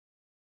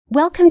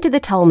Welcome to the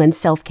Tolman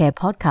Self-Care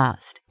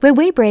Podcast, where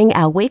we bring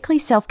our weekly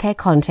self-care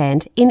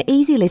content in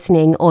easy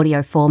listening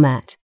audio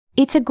format.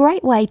 It's a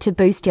great way to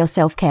boost your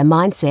self-care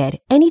mindset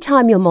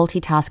anytime you're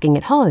multitasking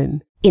at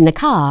home, in the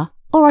car,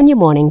 or on your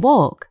morning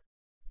walk.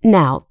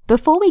 Now,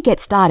 before we get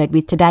started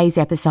with today's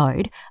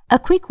episode, a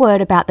quick word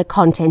about the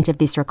content of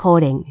this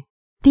recording.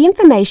 The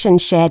information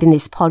shared in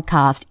this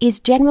podcast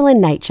is general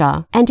in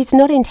nature and is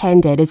not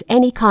intended as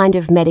any kind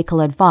of medical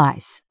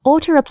advice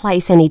or to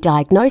replace any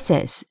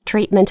diagnosis,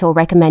 treatment or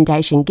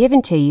recommendation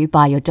given to you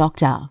by your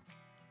doctor.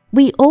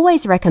 We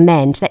always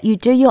recommend that you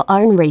do your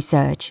own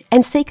research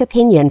and seek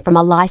opinion from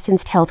a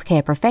licensed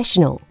healthcare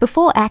professional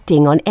before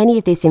acting on any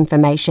of this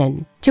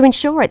information to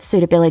ensure its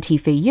suitability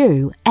for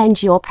you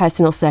and your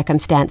personal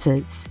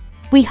circumstances.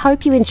 We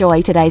hope you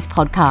enjoy today's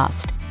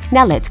podcast.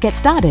 Now let's get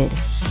started.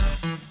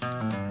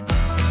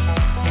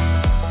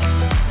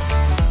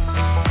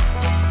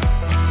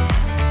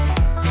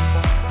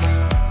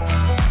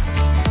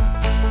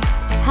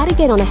 How to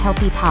get on a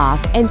healthy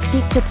path and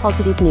stick to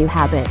positive new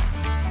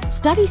habits.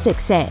 Study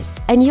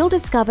success and you'll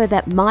discover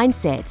that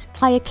mindsets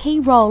play a key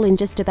role in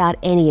just about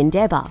any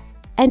endeavour.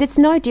 And it's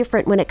no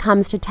different when it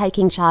comes to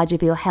taking charge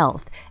of your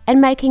health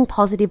and making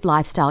positive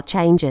lifestyle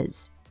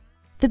changes.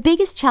 The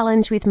biggest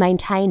challenge with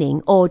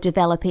maintaining or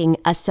developing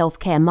a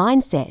self-care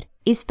mindset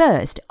is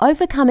first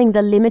overcoming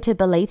the limited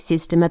belief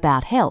system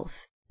about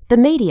health. The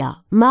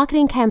media,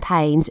 marketing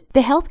campaigns, the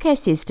healthcare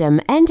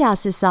system and our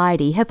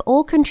society have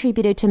all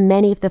contributed to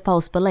many of the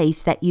false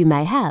beliefs that you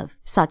may have,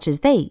 such as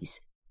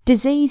these.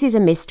 Disease is a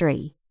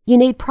mystery. You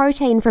need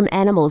protein from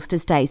animals to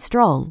stay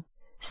strong.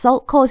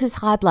 Salt causes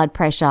high blood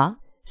pressure.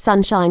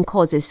 Sunshine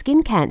causes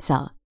skin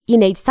cancer. You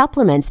need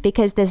supplements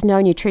because there's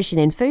no nutrition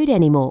in food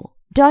anymore.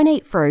 Don't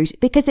eat fruit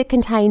because it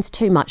contains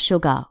too much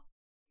sugar.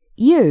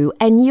 You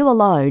and you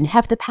alone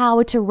have the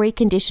power to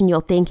recondition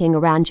your thinking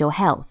around your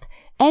health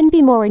and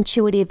be more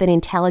intuitive and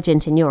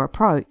intelligent in your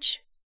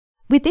approach.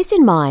 With this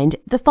in mind,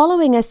 the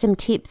following are some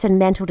tips and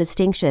mental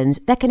distinctions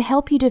that can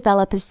help you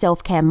develop a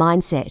self-care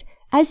mindset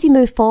as you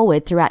move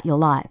forward throughout your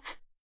life.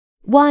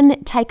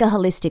 1. Take a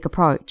holistic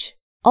approach.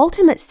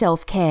 Ultimate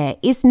self-care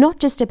is not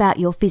just about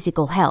your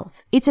physical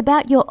health, it's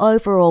about your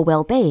overall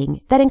well-being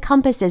that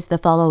encompasses the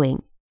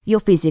following: your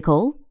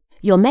physical,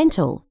 your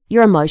mental,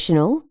 your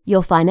emotional,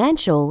 your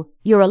financial,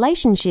 your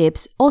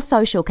relationships, or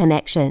social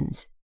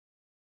connections.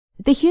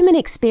 The human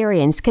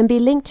experience can be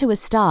linked to a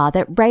star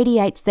that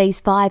radiates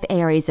these 5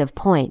 areas of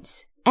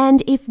points,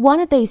 and if one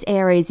of these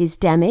areas is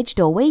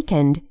damaged or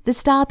weakened, the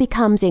star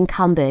becomes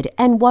encumbered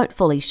and won't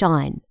fully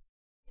shine.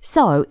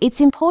 So, it's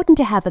important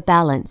to have a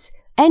balance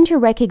and to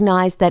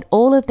recognize that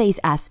all of these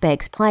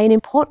aspects play an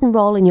important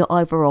role in your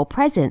overall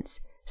presence,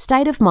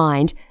 state of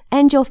mind,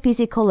 and your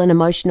physical and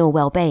emotional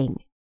well-being.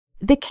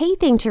 The key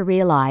thing to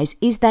realize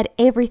is that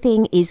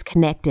everything is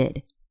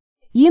connected.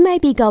 You may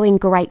be going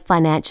great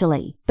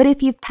financially, but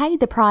if you've paid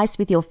the price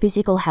with your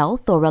physical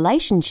health or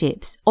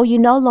relationships, or you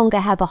no longer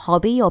have a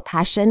hobby or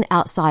passion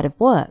outside of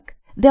work,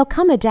 there'll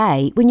come a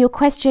day when you'll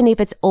question if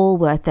it's all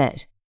worth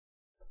it.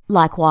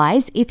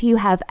 Likewise, if you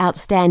have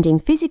outstanding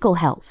physical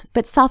health,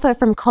 but suffer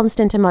from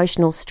constant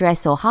emotional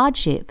stress or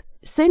hardship,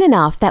 soon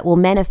enough that will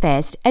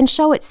manifest and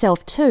show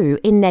itself too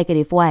in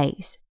negative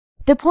ways.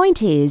 The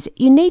point is,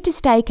 you need to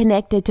stay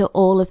connected to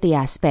all of the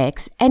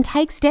aspects and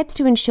take steps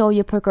to ensure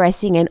you're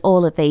progressing in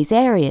all of these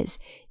areas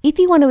if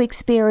you want to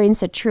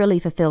experience a truly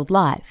fulfilled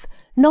life,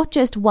 not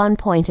just one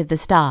point of the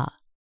star.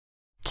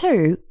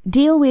 2.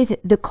 Deal with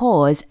the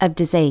cause of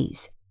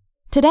disease.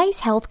 Today's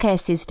healthcare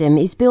system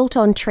is built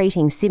on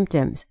treating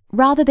symptoms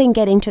rather than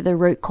getting to the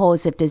root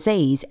cause of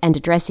disease and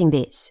addressing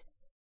this.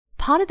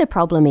 Part of the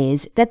problem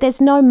is that there's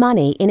no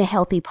money in a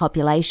healthy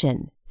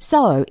population.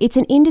 So, it's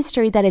an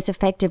industry that is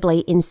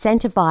effectively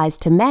incentivized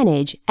to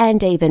manage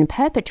and even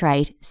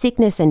perpetrate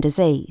sickness and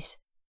disease.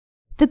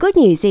 The good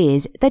news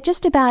is that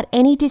just about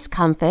any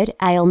discomfort,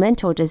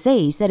 ailment or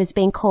disease that has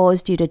been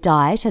caused due to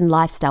diet and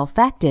lifestyle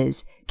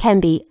factors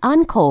can be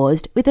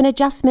uncaused with an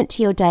adjustment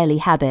to your daily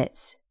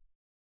habits.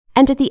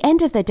 And at the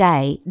end of the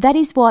day, that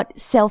is what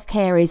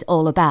self-care is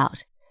all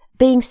about.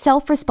 Being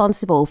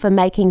self-responsible for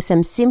making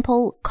some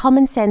simple,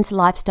 common-sense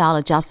lifestyle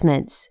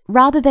adjustments,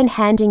 rather than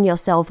handing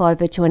yourself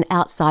over to an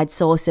outside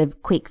source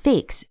of quick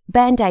fix,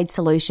 band-aid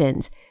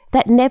solutions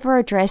that never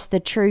address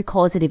the true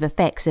causative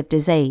effects of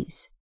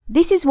disease.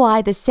 This is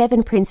why the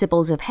 7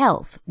 principles of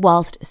health,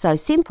 whilst so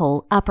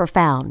simple, are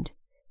profound.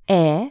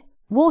 Air,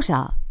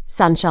 water,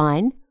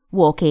 sunshine,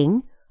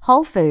 walking,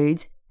 whole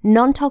foods,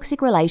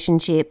 non-toxic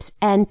relationships,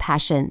 and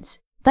passions.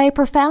 They are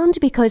profound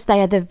because they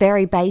are the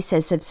very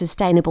basis of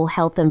sustainable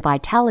health and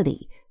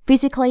vitality,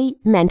 physically,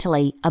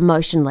 mentally,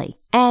 emotionally,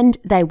 and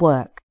they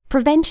work.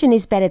 Prevention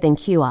is better than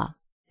cure.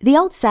 The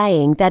old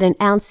saying that an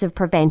ounce of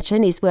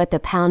prevention is worth a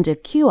pound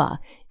of cure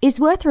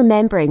is worth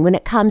remembering when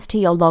it comes to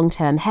your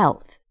long-term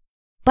health.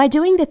 By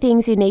doing the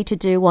things you need to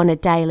do on a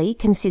daily,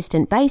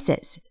 consistent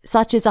basis,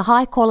 such as a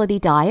high-quality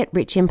diet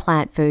rich in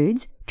plant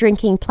foods,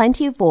 drinking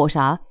plenty of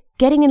water,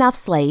 getting enough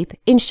sleep,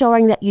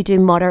 ensuring that you do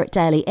moderate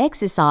daily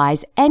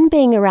exercise, and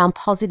being around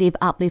positive,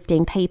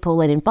 uplifting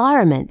people and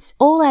environments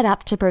all add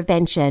up to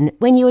prevention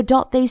when you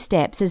adopt these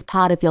steps as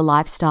part of your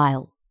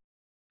lifestyle.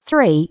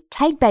 3.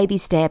 Take baby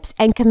steps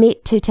and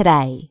commit to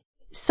today.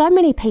 So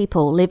many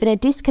people live in a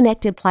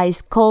disconnected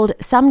place called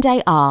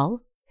someday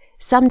I'll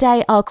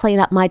clean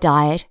up my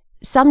diet,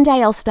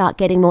 someday I'll start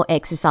getting more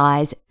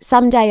exercise,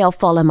 someday I'll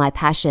follow my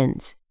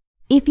passions.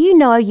 If you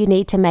know you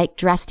need to make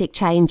drastic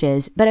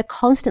changes but are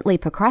constantly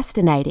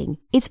procrastinating,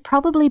 it's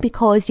probably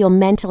because you're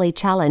mentally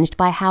challenged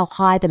by how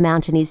high the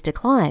mountain is to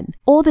climb,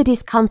 or the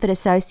discomfort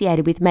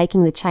associated with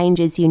making the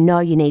changes you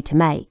know you need to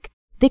make.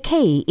 The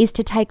key is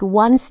to take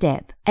one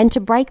step and to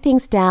break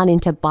things down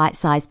into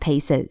bite-sized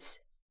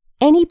pieces.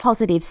 Any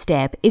positive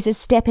step is a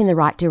step in the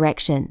right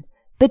direction,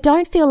 but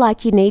don't feel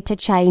like you need to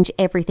change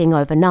everything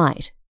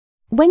overnight.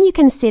 When you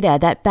consider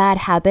that bad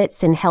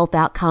habits and health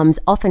outcomes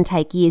often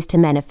take years to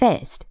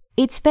manifest,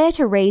 it's fair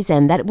to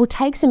reason that it will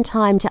take some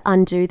time to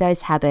undo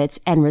those habits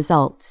and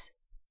results.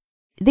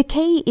 The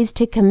key is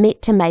to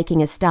commit to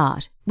making a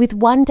start with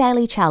one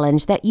daily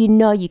challenge that you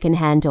know you can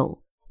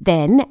handle.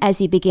 Then,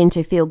 as you begin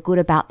to feel good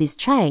about this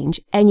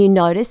change and you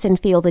notice and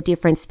feel the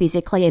difference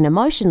physically and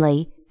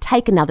emotionally,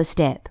 take another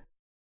step.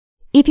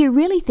 If you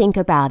really think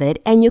about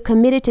it and you're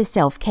committed to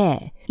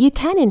self-care, you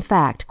can in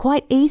fact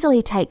quite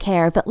easily take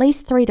care of at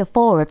least 3 to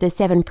 4 of the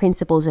 7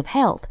 principles of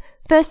health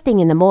first thing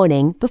in the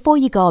morning before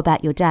you go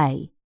about your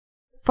day.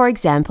 For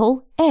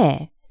example,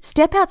 air.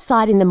 Step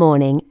outside in the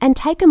morning and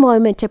take a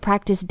moment to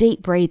practice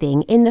deep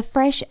breathing in the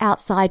fresh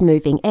outside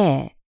moving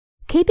air.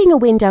 Keeping a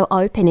window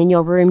open in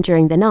your room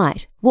during the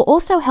night will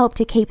also help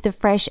to keep the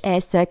fresh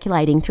air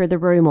circulating through the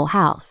room or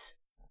house.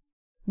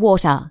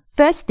 Water.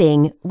 First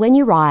thing, when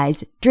you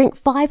rise, drink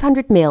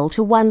 500 ml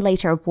to 1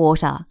 litre of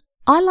water.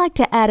 I like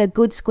to add a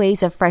good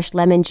squeeze of fresh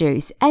lemon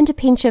juice and a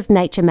pinch of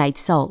nature-made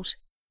salt.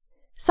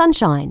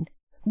 Sunshine.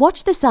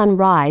 Watch the sun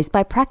rise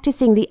by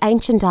practicing the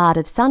ancient art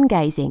of sun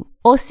gazing,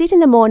 or sit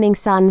in the morning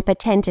sun for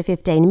 10 to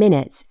 15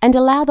 minutes and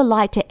allow the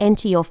light to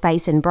enter your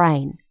face and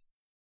brain.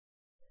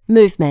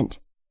 Movement.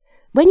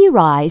 When you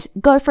rise,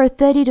 go for a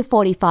 30 to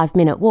 45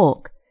 minute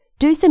walk.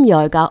 Do some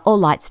yoga or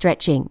light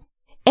stretching.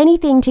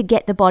 Anything to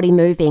get the body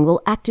moving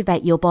will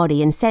activate your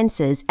body and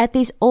senses at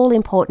this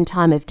all-important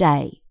time of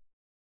day.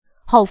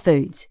 Whole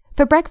foods.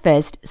 For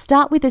breakfast,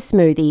 start with a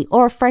smoothie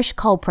or a fresh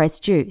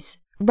cold-pressed juice,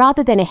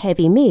 rather than a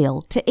heavy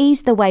meal to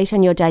ease the weight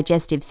on your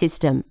digestive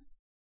system.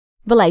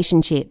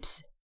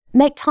 Relationships.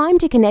 Make time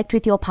to connect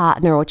with your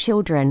partner or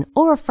children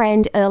or a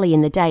friend early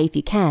in the day if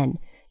you can,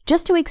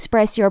 just to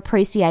express your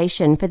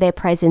appreciation for their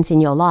presence in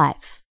your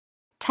life.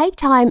 Take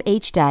time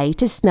each day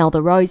to smell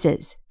the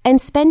roses and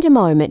spend a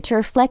moment to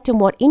reflect on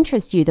what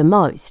interests you the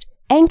most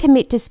and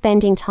commit to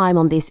spending time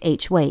on this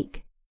each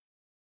week.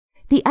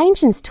 The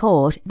ancients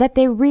taught that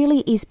there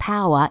really is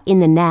power in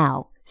the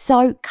now,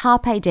 so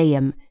carpe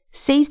diem.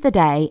 Seize the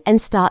day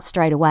and start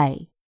straight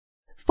away.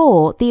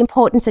 4. The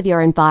importance of your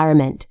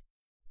environment.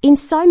 In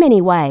so many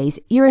ways,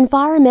 your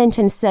environment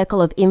and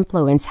circle of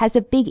influence has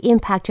a big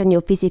impact on your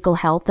physical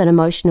health and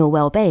emotional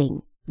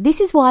well-being. This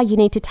is why you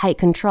need to take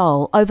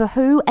control over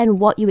who and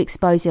what you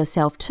expose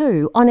yourself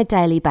to on a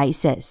daily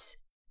basis.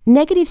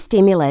 Negative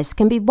stimulus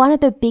can be one of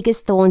the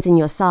biggest thorns in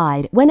your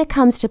side when it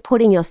comes to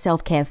putting your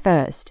self-care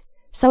first,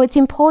 so it's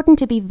important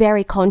to be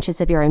very conscious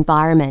of your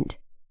environment.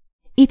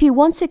 If you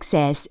want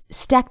success,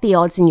 stack the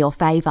odds in your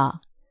favour.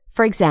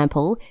 For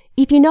example,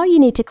 if you know you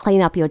need to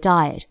clean up your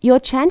diet, your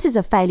chances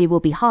of failure will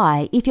be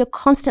high if you're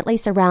constantly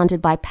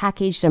surrounded by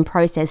packaged and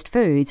processed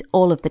foods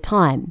all of the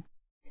time.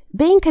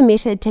 Being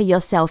committed to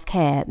your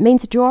self-care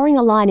means drawing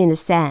a line in the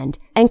sand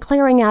and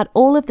clearing out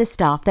all of the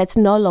stuff that's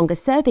no longer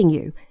serving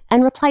you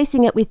and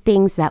replacing it with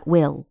things that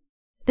will.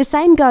 The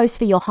same goes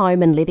for your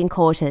home and living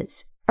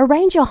quarters.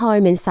 Arrange your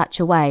home in such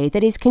a way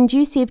that is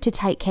conducive to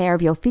take care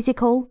of your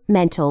physical,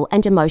 mental,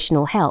 and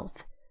emotional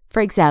health.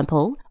 For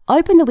example,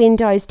 open the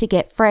windows to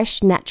get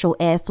fresh, natural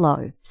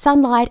airflow,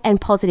 sunlight,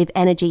 and positive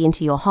energy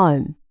into your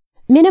home.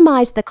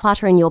 Minimize the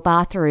clutter in your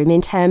bathroom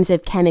in terms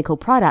of chemical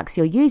products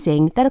you're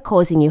using that are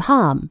causing you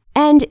harm,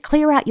 and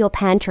clear out your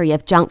pantry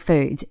of junk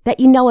foods that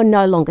you know are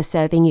no longer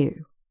serving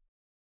you.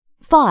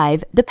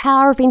 5. The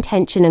power of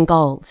intention and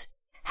goals.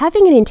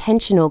 Having an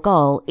intentional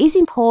goal is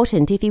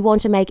important if you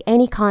want to make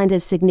any kind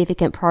of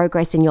significant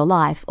progress in your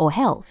life or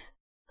health.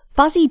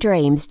 Fuzzy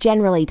dreams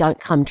generally don't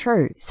come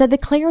true, so the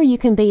clearer you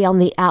can be on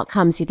the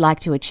outcomes you'd like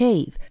to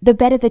achieve, the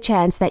better the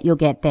chance that you'll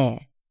get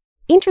there.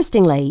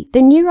 Interestingly, the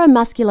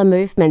neuromuscular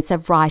movements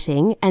of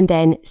writing and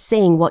then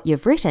seeing what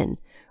you've written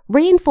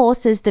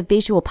reinforces the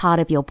visual part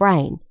of your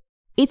brain.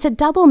 It's a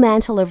double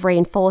mantle of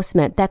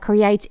reinforcement that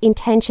creates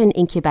intention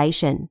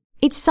incubation.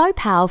 It's so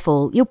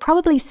powerful, you'll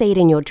probably see it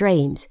in your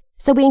dreams.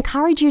 So we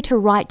encourage you to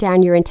write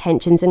down your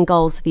intentions and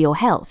goals for your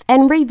health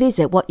and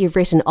revisit what you've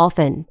written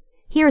often.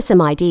 Here are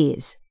some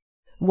ideas.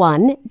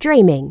 1.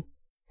 Dreaming.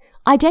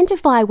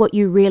 Identify what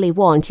you really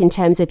want in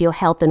terms of your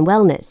health and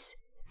wellness.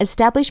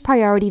 Establish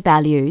priority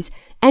values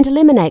and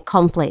eliminate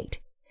conflict.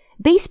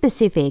 Be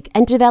specific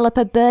and develop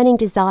a burning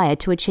desire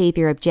to achieve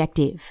your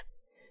objective.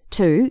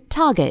 2.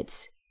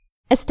 Targets.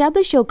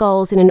 Establish your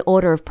goals in an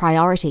order of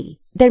priority.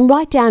 Then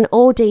write down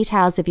all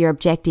details of your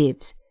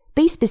objectives.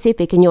 Be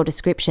specific in your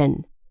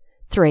description.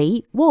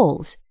 3.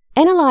 Walls.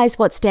 Analyse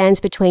what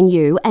stands between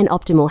you and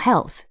optimal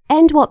health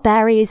and what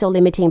barriers or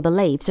limiting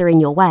beliefs are in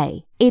your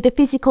way, either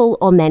physical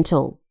or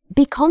mental.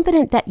 Be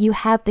confident that you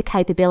have the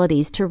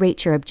capabilities to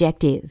reach your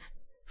objective.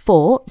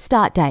 4.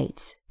 Start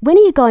dates. When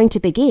are you going to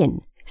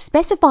begin?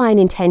 Specify an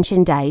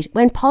intention date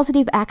when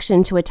positive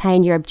action to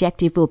attain your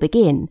objective will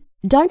begin.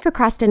 Don't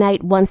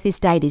procrastinate once this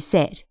date is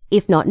set.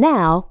 If not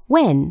now,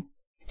 when?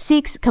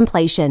 6.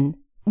 Completion.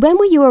 When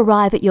will you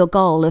arrive at your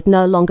goal of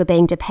no longer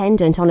being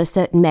dependent on a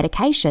certain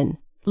medication,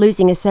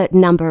 losing a certain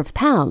number of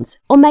pounds,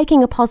 or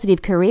making a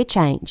positive career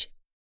change?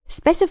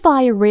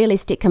 Specify a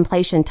realistic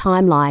completion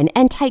timeline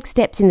and take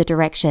steps in the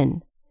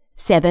direction.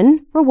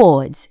 7.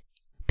 Rewards.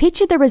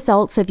 Picture the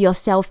results of your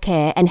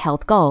self-care and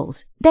health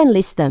goals, then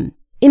list them.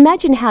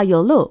 Imagine how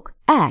you'll look,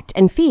 act,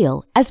 and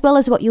feel, as well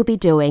as what you'll be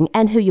doing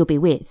and who you'll be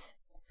with.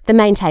 The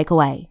main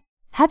takeaway.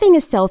 Having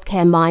a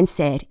self-care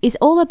mindset is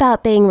all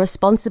about being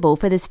responsible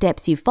for the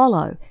steps you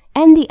follow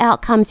and the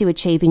outcomes you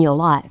achieve in your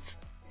life.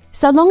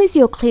 So long as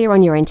you're clear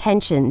on your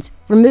intentions,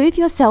 remove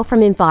yourself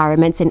from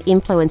environments and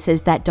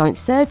influences that don't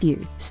serve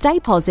you, stay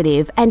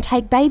positive and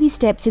take baby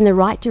steps in the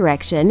right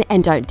direction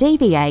and don't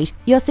deviate,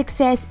 your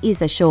success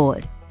is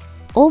assured.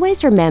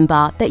 Always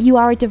remember that you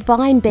are a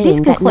divine being. This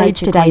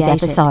concludes today's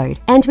episode,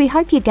 and we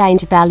hope you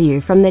gained value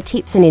from the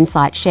tips and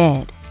insights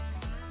shared.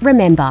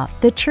 Remember,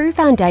 the true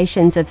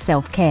foundations of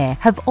self-care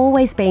have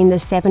always been the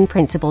 7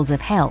 principles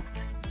of health: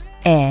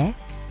 air,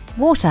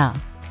 water,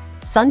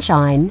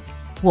 sunshine,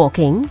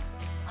 walking,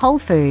 whole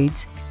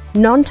foods,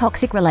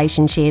 non-toxic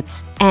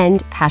relationships,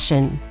 and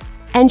passion.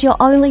 And your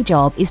only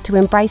job is to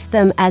embrace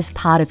them as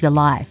part of your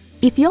life.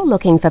 If you're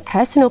looking for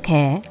personal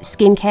care,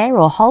 skincare,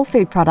 or whole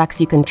food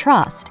products you can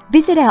trust,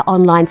 visit our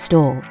online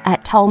store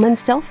at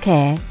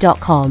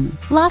tolmanselfcare.com.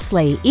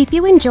 Lastly, if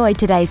you enjoyed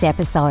today's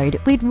episode,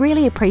 we'd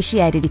really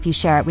appreciate it if you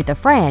share it with a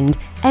friend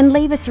and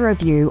leave us a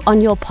review on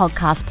your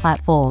podcast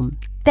platform.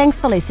 Thanks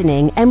for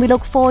listening, and we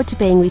look forward to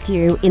being with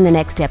you in the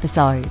next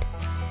episode.